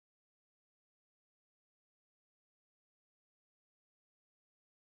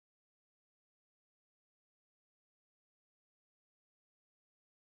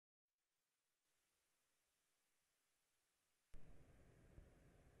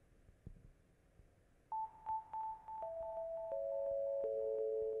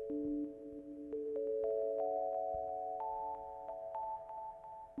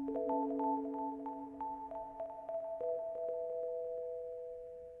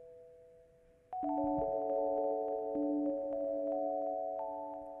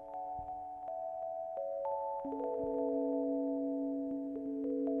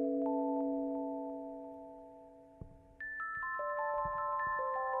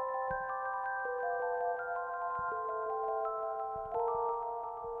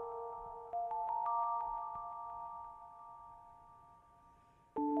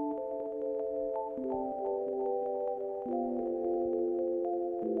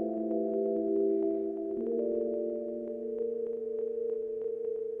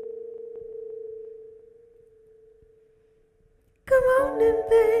morning,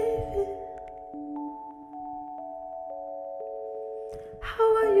 baby.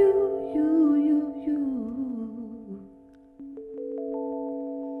 How are you?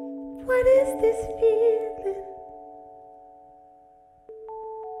 What is this feeling?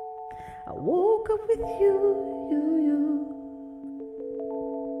 I woke up with you.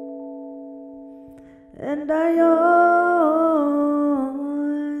 And I yawn,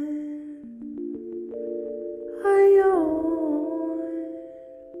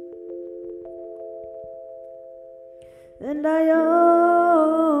 and I yawn.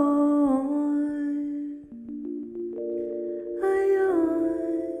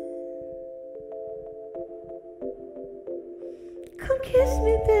 Come kiss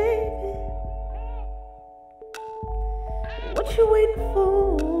me, baby. What you waiting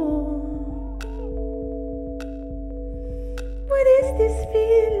for? What is this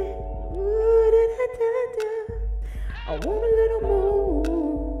feeling? Ooh, da, da, da, da. I want a little more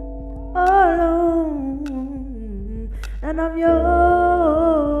alone, and I'm yours.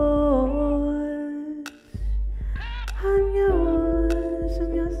 I'm yours.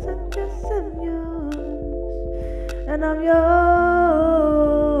 I'm yours. I'm yours. I'm yours. And I'm yours.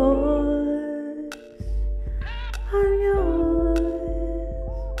 I'm yours.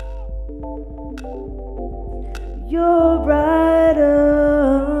 You're brighter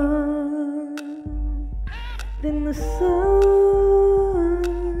than the sun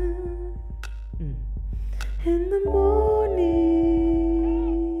in the morning.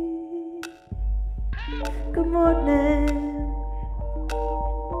 Good morning.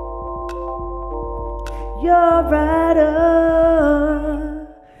 You're brighter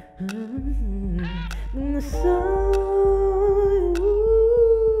than the sun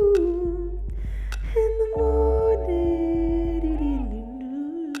in the morning.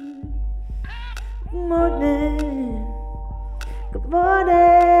 Good morning. Good morning.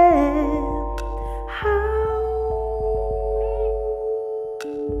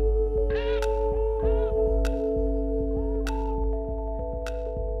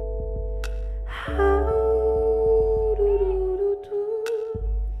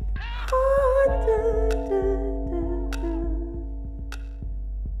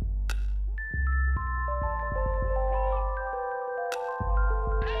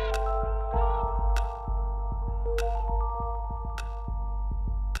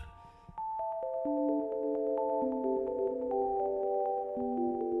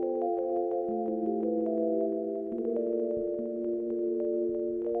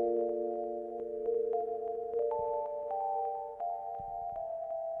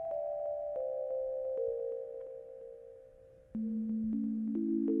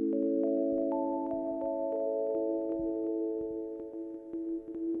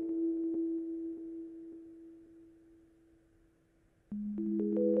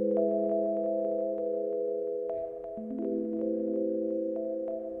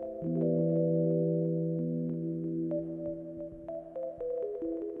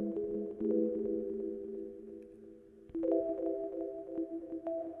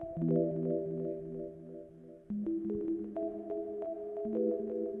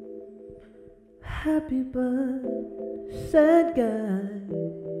 Happy but sad guy,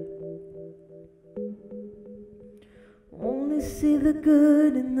 only see the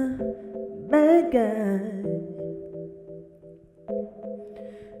good in the bad guy.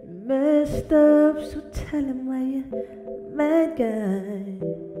 Messed up, so tell him why you mad guy.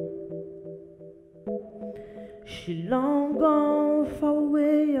 She long gone far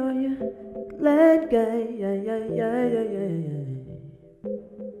away, are you glad guy?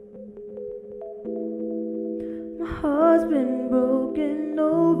 My heart's been broken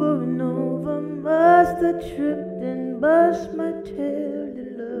over and over. Must have tripped and bust my tail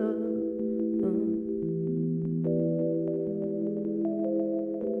in love.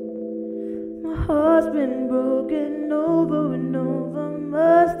 My heart's been broken over and over.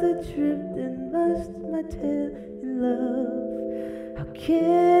 Must have tripped and bust my tail in love. How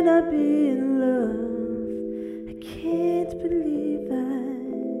can I be in love? I can't believe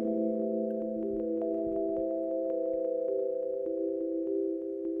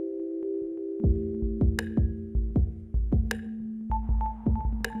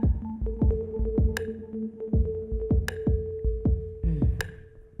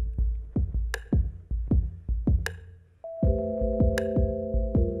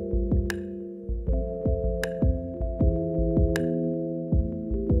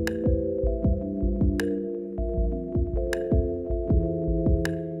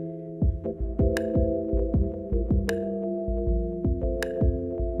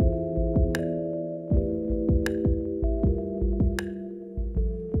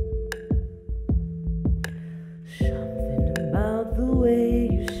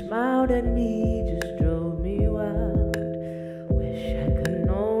in me just drove me wild. Wish I could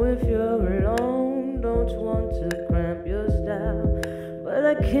know if you're alone. Don't want to cramp your style, but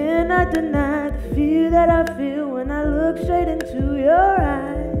I cannot deny the fear that I feel when I look straight into your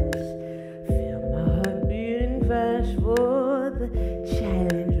eyes. Feel my heart beating fast for the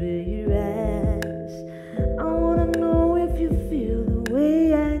challenge with your eyes. I wanna know if you feel the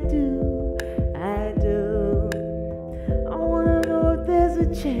way I do. I do. I wanna know if there's a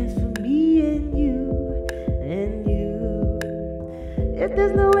chance for me and you, and you. If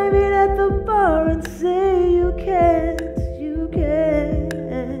there's no way meet at the bar and say you can't, you can't.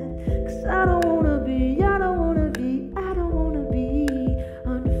 'Cause I don't wanna be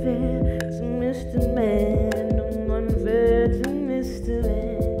unfair to Mr. Man. I'm unfair to Mr.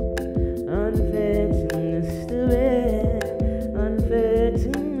 Man. Unfair to Mr. Man. Unfair to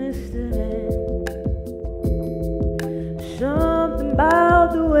Mr. Man. Something about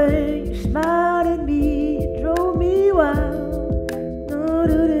the way you smiled at me, it drove me wild. No,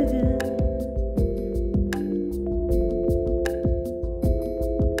 do-do-do.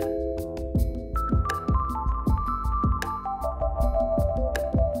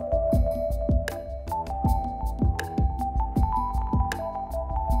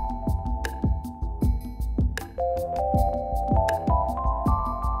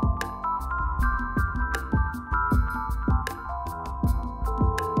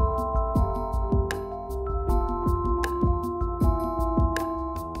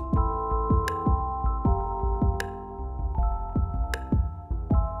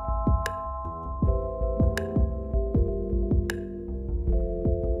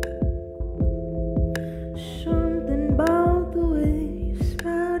 Something about the way you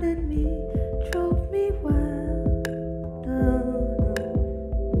smiled at me drove me wild.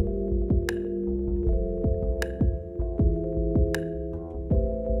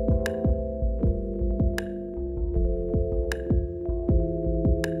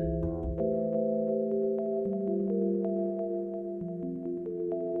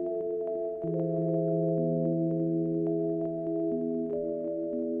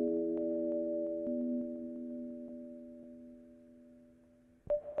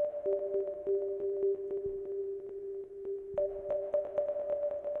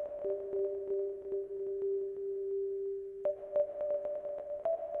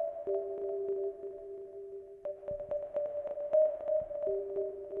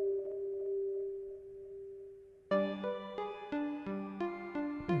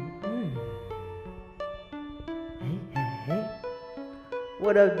 Hey, hey, hey.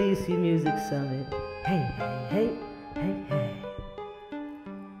 What up, DC Music Summit? Hey, hey, hey, hey, hey.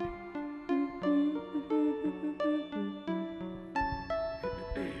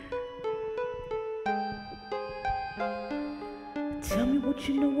 Tell me what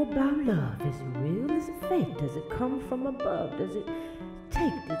you know about love. Is it real? Is it fake? Does it come from above? Does it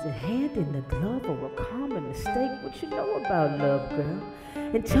is it hand in the glove or a common mistake? What you know about love, girl?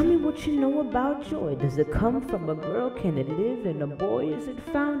 And tell me what you know about joy. Does it come from a girl? Can it live in a boy? Is it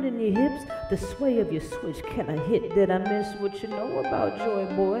found in your hips? The sway of your switch, can I hit? Did I miss what you know about joy,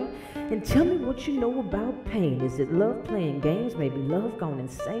 boy? And tell me what you know about pain. Is it love playing games? Maybe love gone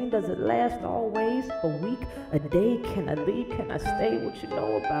insane? Does it last always? A week? A day? Can I leave? Can I stay? What you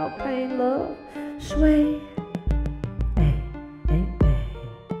know about pain, love? Sway.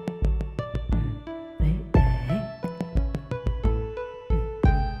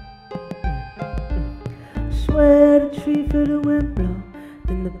 Swear the tree for the wind blow,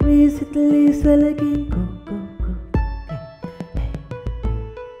 then the breeze hit the leaves, fell again. Go, go, go, hey.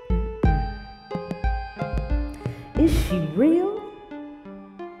 Is she real?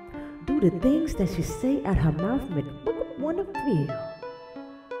 Do the things that she say out her mouth make me wanna feel?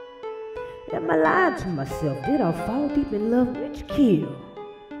 Am I lying to myself? Did I fall deep in love? Which kill?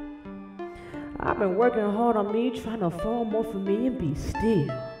 I've been working hard on me, trying to fall more for me and be still.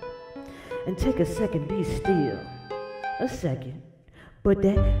 And take a second, be still. A second. But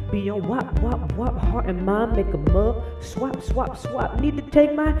that be on wop, wop, wop, heart and mind, make 'em up. Swap, swap, swap. Need to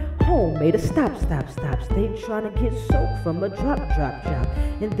take my home, made a stop, stop, stop. Stay trying to get soaked from a drop, drop, drop.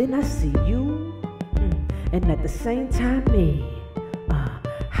 And then I see you, and at the same time me.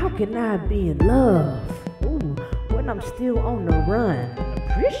 How can I be in love? Ooh, when I'm still on the run.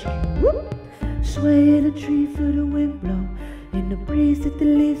 Appreciate you. Sway the tree for the wind blow. In the breeze that the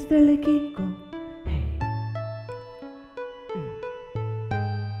leaves fell like echo. Hey.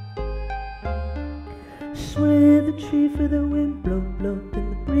 Sway the tree for the wind blow, blow. In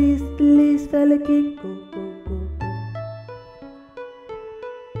the breeze that the leaves fell like echo. Go, go, go.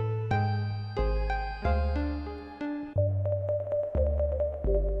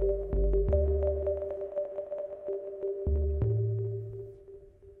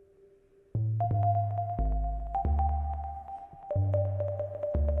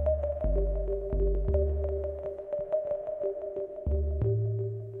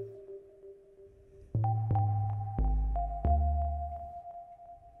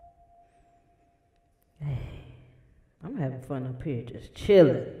 fun up here, just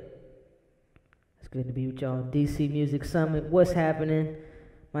chilling. It's good to be with y'all. DC Music Summit. What's happening?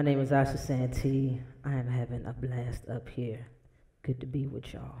 My name is Asha Santee. I am having a blast up here. Good to be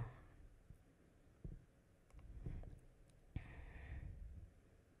with y'all.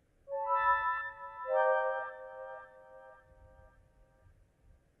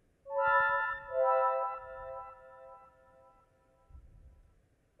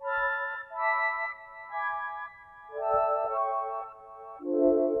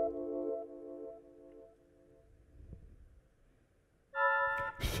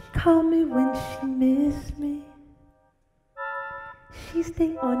 She called me when she missed me. She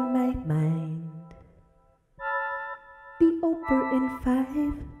stay on my mind. Be over in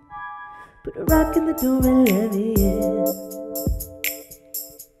 5. Put a rock in the door and let me in.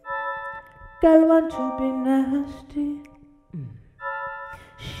 Girl want to be nasty.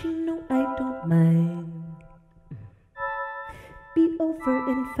 She know I don't mind. Be over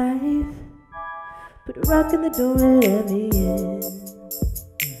in 5. Put a rock in the door and let me in.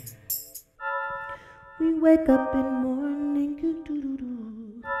 We wake up in morning,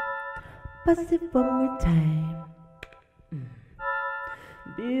 do-do-do-do. Bust it one more time.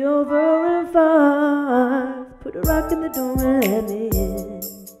 Be over in 5. Put a rock in the door and let me in.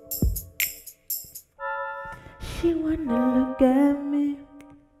 She wanna look at me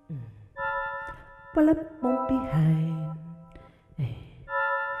while I'm on behind.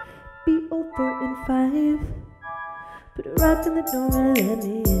 Be over in 5. Put a rock in the door and let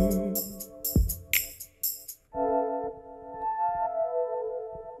me in.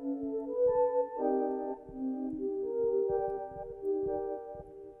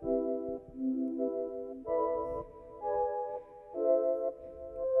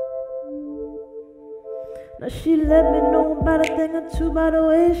 Now she let me know about a thing or two by the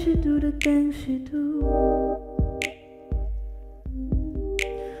way she do the things she do.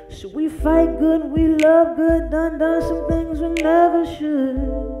 So we fight good, we love good, done some things we never should.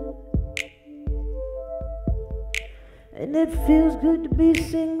 And it feels good to be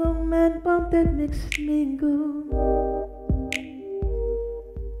single, man, bump that mixed mingle.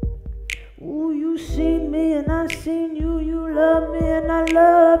 Ooh, you seen me and I seen you, you love me and I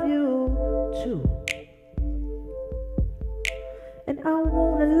love you too. And I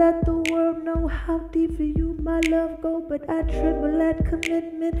wanna let the world know how deep for you my love go, but I tremble at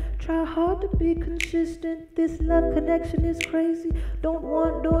commitment, try hard to be consistent. This love connection is crazy, don't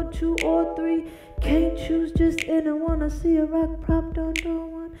want door 2 or 3. Can't choose just anyone, I see a rock propped on door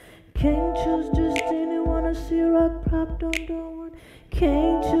 1. Can't choose just anyone, I see a rock propped on door 1.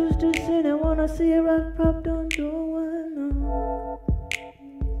 Can't choose just anyone, I see a rock propped on door 1. No.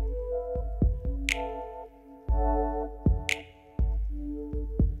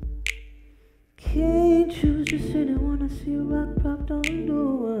 Can't choose just anyone, I see a rock propped on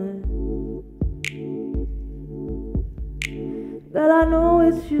door 1. Girl, I know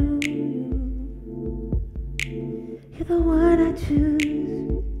it's you. You're the one I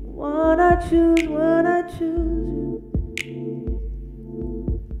choose, one I choose, one I choose.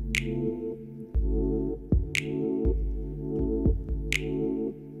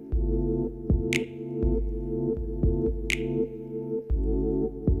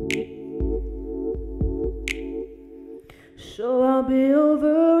 So I'll be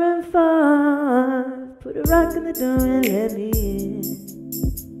over in 5. Put a rock in the door and let me in.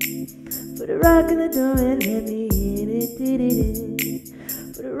 Put a rock in the door and let me in.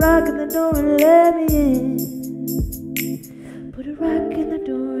 Put a rock in the door and let me in. Put a rock in the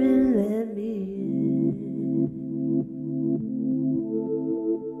door and let me in.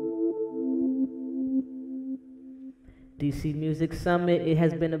 DC Music Summit, it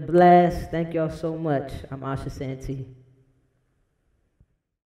has been a blast. Thank y'all so much. I'm Asha Santee.